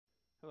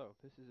Hello,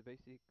 this is a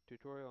basic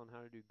tutorial on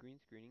how to do green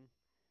screening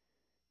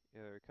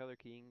or color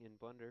keying in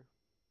Blender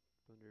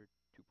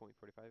 2.45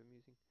 I'm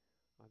using.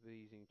 I'll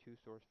be using two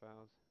source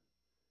files.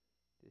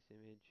 This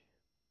image,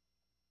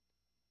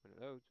 when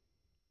it loads,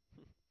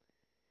 it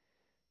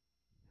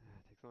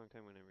takes a long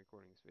time when I'm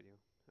recording this video.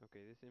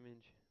 Okay, this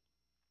image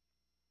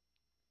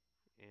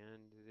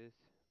and this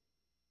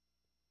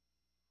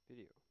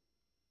video.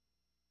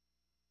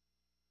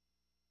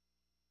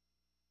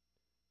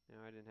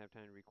 Now I didn't have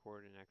time to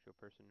record an actual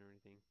person or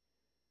anything,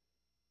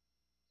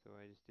 so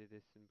I just did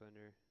this in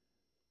Blender,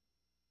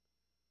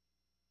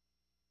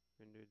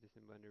 rendered this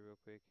in Blender real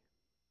quick.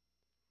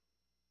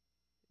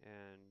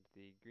 And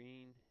the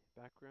green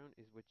background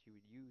is what you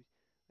would use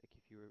like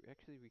if you were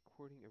actually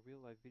recording a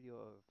real life video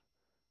of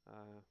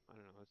I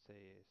don't know, let's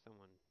say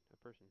a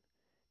person,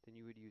 then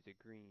you would use a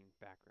green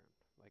background,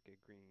 like a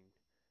green,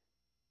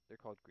 they're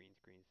called green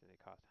screens and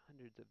they cost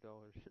hundreds of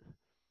dollars.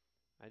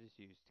 I just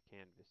used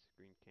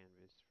green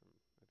canvas from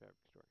my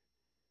fabric store.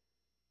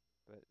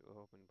 But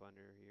we'll open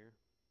Blender here.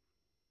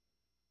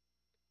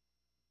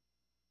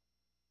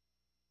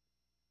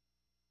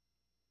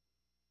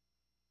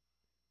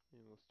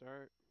 And we'll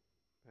start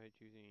by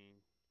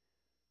choosing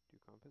do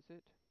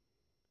composite.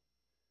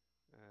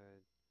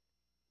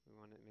 We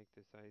want to make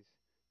the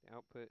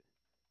output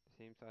the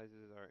same size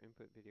as our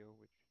input video,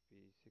 which would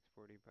be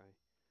 640 by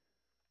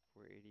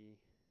 480.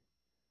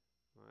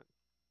 Want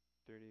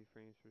 30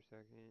 frames per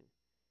second,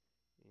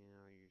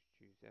 and I'll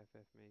choose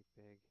FF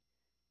MakeBeg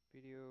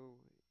video,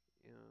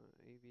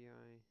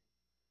 AVI,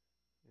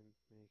 and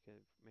make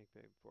it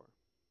MakeBeg 4.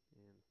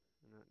 And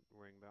I'm not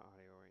worrying about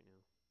audio right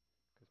now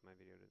because my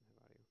video doesn't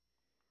have audio.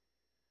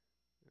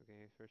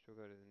 Okay, first we'll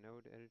go to the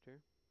node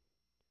editor,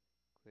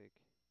 click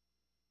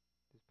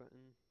this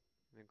button,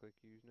 and then click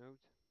use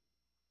nodes.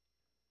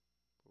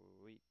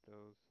 Delete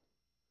those,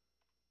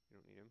 you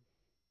don't need them.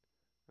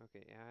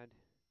 Okay, add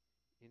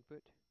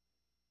input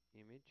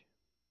image,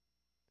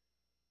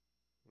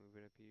 move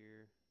it up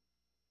here,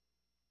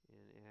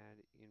 and add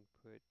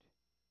input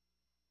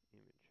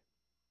image.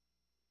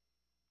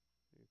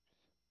 Oops.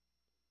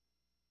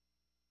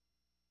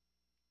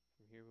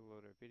 From here we'll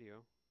load our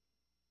video.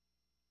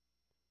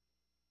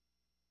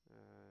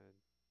 Uh,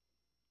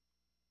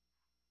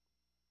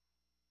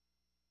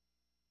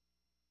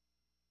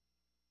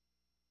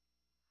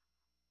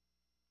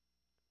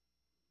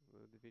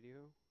 Load the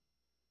video.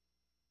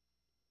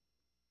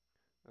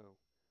 Oh,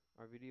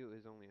 our video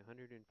is only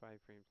 105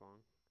 frames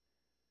long,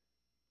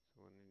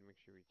 so we'll need to make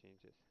sure we change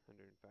this,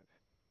 105.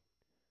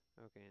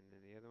 Okay, and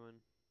then the other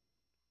one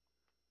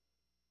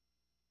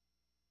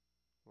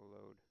will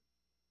load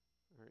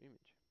our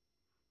image.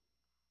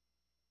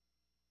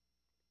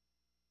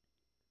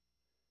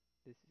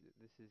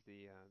 This is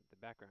the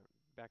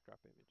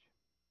backdrop image.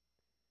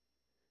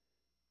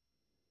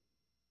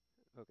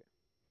 Okay.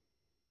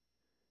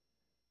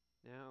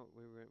 Now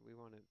we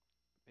want to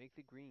make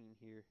the green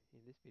here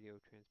in this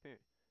video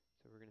transparent.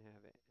 So we're going to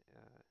have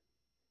add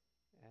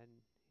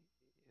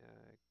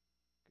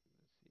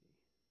let's see,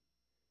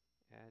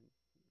 add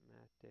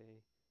mate,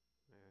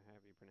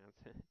 however you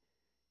pronounce it,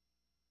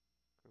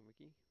 chroma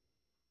key.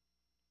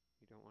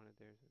 You don't want it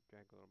there, so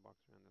drag a little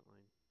box around that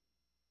line.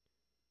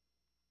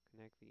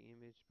 Connect the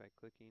image by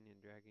clicking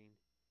and dragging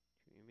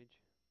to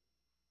image.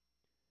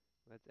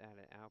 Let's add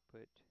an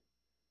output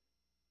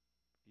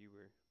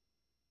viewer.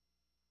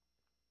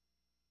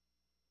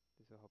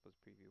 This will help us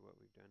preview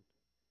what we've done.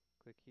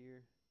 Click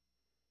here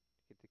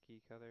to get the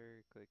key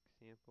color, click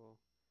sample,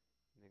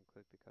 and then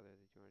click the color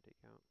that you want to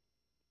take out.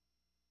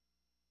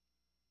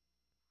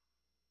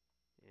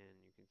 And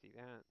you can see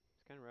that.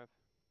 It's kind of rough,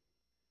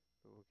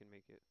 but we can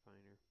make it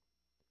finer.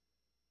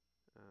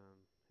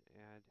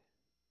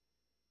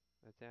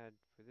 Let's add,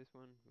 for this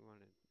one, we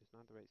want to, it's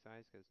not the right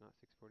size because it's not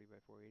 640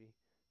 by 480,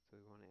 so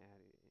we want to add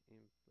it in,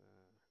 see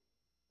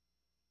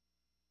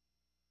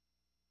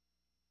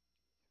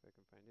if I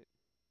can find it.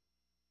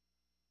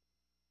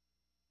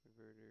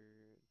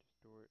 Converter,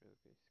 distort,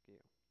 okay,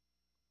 scale.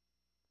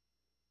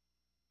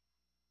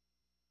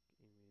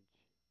 Image,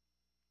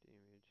 to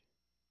image,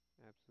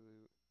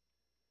 absolute,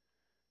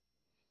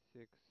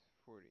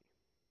 640.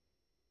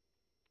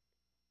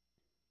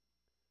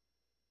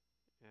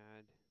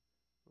 Add,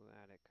 we'll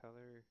add a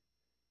color,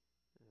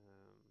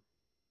 no,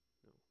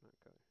 not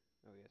color.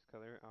 Oh yes,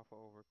 color, alpha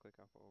over, click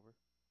alpha over.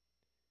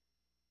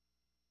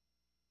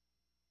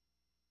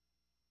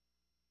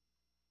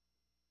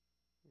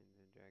 And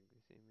then drag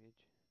this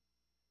image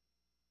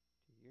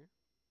to here.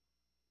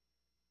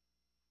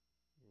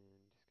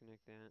 And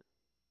disconnect that.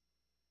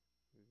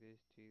 Move this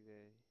to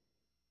the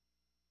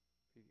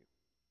preview.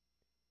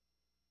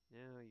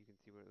 Now you can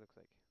see what it looks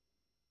like.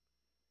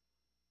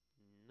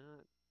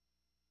 Not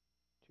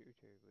too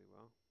terribly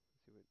well.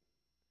 Let's see what,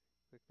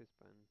 click this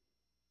button.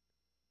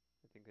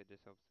 I think that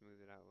just helps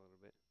smooth it out a little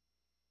bit.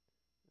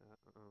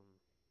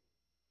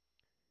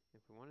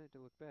 If we want it to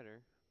look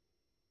better,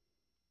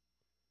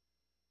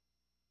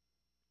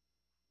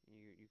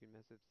 you can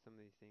mess up some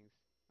of these things.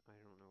 I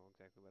don't know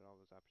exactly what all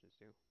those options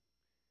do,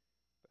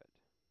 but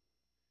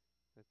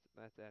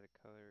let's add a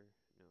color.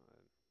 No,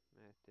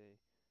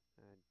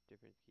 a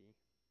difference key.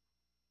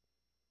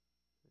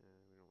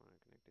 We don't want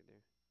to connect it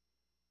there.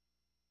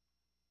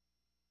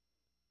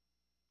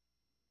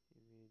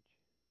 Image.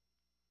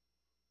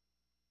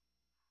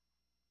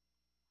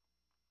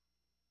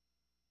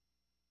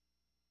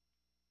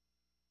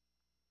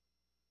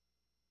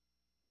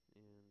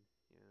 And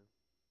yeah,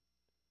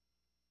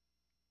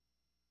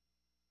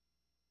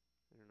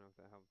 I don't know if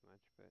that helps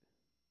much, but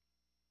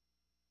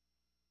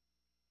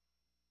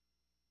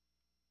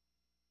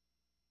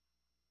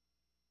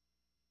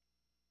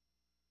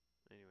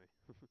anyway,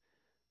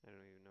 I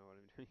don't even know what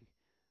I'm doing.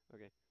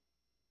 Okay,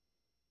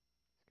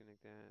 let's connect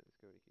that. Let's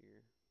go to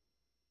here.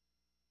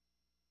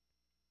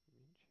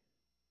 Image.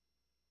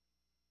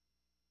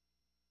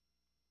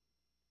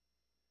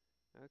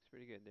 That looks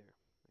pretty good there,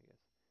 I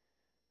guess.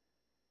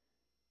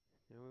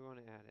 Now we want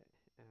to add it.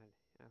 Add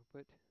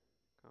output,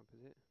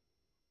 composite.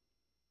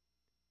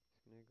 Let's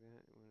connect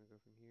that. We want to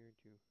go from here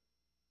to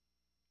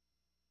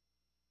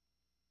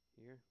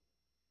here.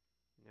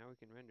 Now we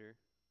can render.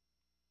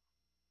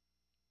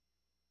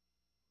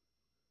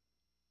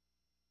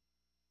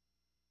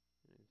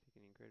 And it's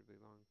taking incredibly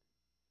long.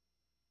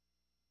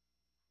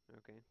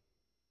 Okay.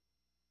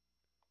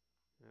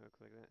 Now it looks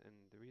like that.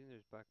 And the reason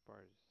there's black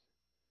bars,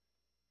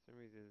 for some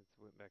reason it's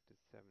went back to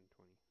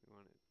 720. We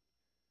want it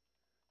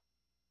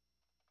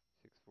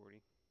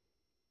 640.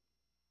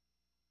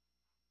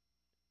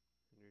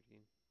 100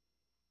 again.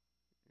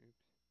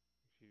 Oops.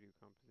 Actually do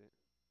composite.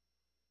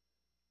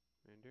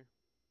 Render.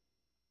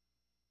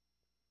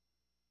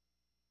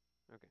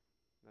 Okay.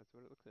 That's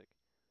what it looks like.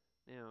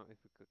 Now if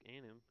we click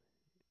anim,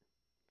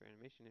 for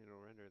animation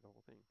it'll render the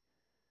whole thing.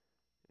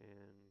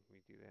 And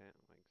we do that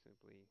like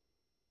simply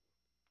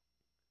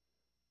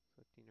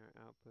selecting our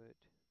output.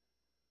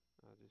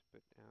 I'll just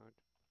put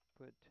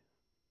output,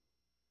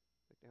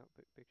 click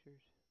output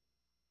pictures,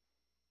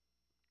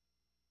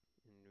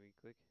 and we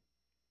click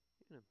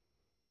anim,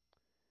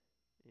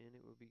 and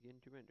it will begin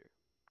to render.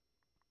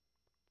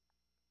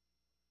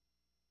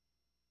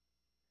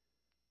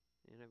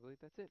 And I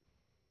believe that's it.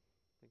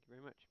 Thank you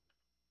very much.